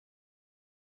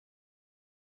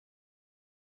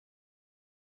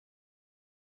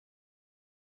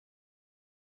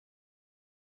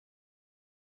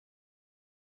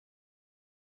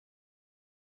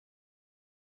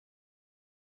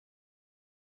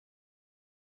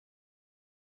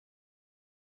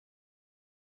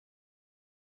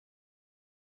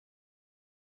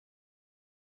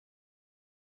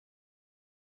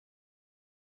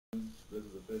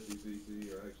150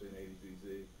 cc, or actually an 80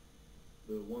 cc.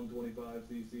 The 125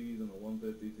 cc's and the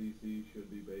 150 cc's should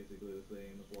be basically the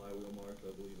same. The flywheel marks,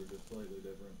 I believe, are just slightly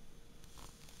different.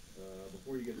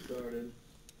 Before you get started,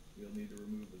 you'll need to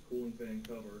remove the cooling fan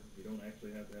cover. You don't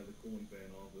actually have to have the cooling fan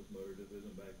off. This motor just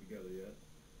isn't back together yet.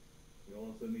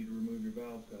 You'll also need to remove your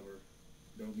valve cover.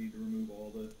 You don't need to remove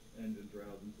all the engine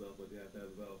shrouds and stuff, but you have to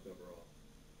have the valve cover off.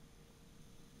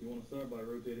 You want to start by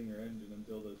rotating your engine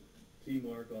until the T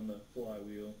mark on the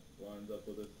flywheel lines up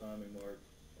with this timing mark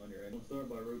on your engine. Start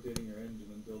by rotating your engine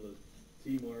until the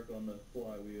T mark on the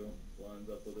flywheel lines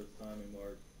up with this timing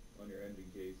mark on your engine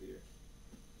case here.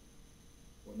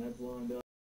 When that's lined up,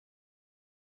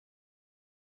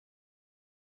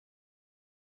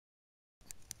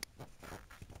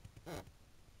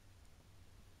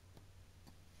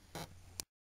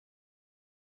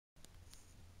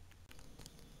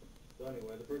 so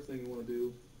anyway, the first thing you want to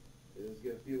do is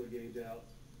get a feeler gauge out,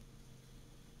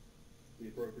 the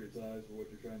appropriate size for what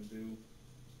you're trying to do.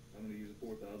 I'm going to use a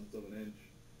 4/1000 of an inch.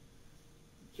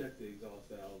 Check the exhaust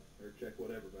valve, or check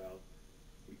whatever valve,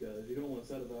 because you don't want to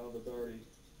set a valve that's already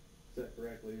set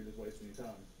correctly. You're just wasting your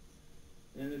time.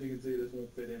 And as you can see, this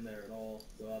won't fit in there at all,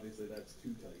 so obviously that's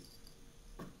too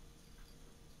tight.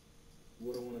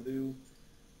 What I want to do,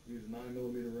 use a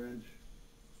 9mm wrench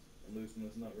and loosen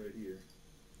this nut right here.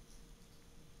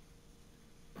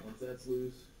 Once that's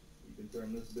loose, you can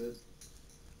turn this bit,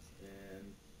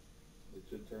 and it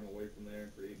should turn away from there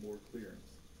and create more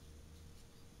clearance.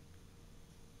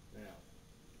 Now,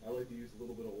 I like to use a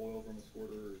little bit of oil from a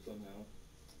squirter or somehow,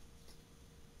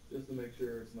 just to make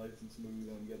sure it's nice and smooth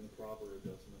and I'm getting the proper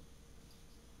adjustment.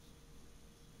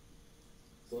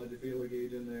 Slide your feeler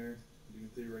gauge in there. As you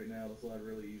can see right now, it'll slide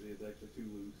really easy. It's actually too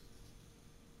loose.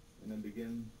 And then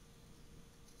begin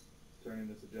turning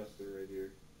this adjuster right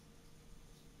here.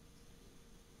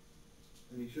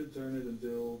 And you should turn it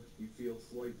until you feel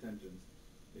slight tension.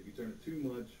 If you turn it too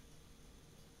much,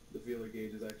 the feeler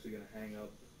gauge is actually going to hang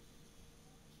up.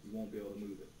 You won't be able to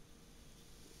move it.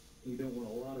 You don't want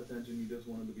a lot of tension, you just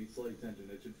want it to be slight tension.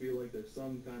 It should feel like there's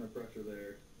some kind of pressure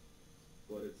there,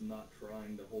 but it's not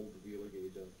trying to hold the feeler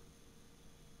gauge up.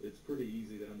 It's pretty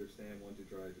easy to understand once you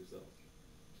try it yourself.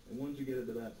 And once you get it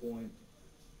to that point,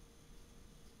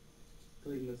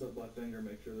 tighten this up by finger,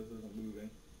 make sure this isn't moving.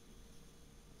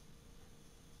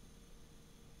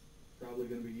 Probably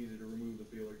going to be easy to remove the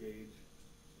feeler gauge.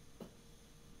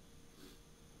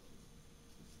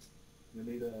 You'll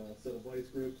need a set of vice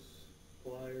grips,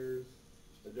 pliers,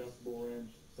 adjustable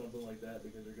wrench, something like that,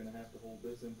 because you're going to have to hold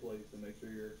this in place to make sure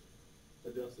your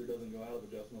adjuster doesn't go out of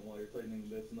adjustment while you're tightening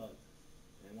this nut.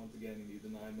 And once again, you need the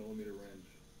 9mm wrench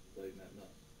to tighten that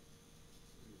nut.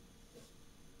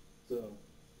 So,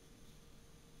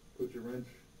 put your wrench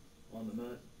on the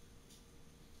nut,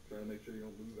 try to make sure you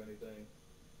don't move anything.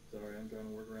 Sorry, I'm trying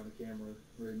to work around the camera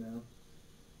right now.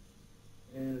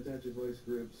 And attach your vice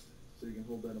grips so you can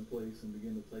hold that in place and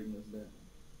begin to tighten this down.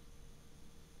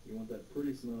 You want that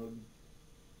pretty snug.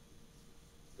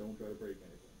 Don't try to break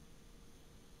anything.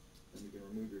 And you can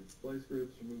remove your vice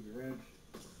grips, remove your wrench.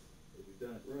 If you've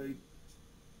done it right,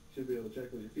 you should be able to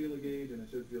check with your feeler gauge, and it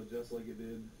should feel just like it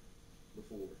did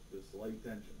before, just slight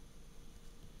tension.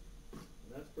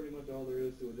 And that's pretty much all there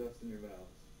is to adjusting your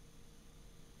valves.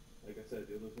 Like I said,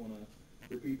 you'll just want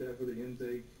to repeat that for the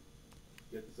intake,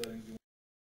 get the settings you want.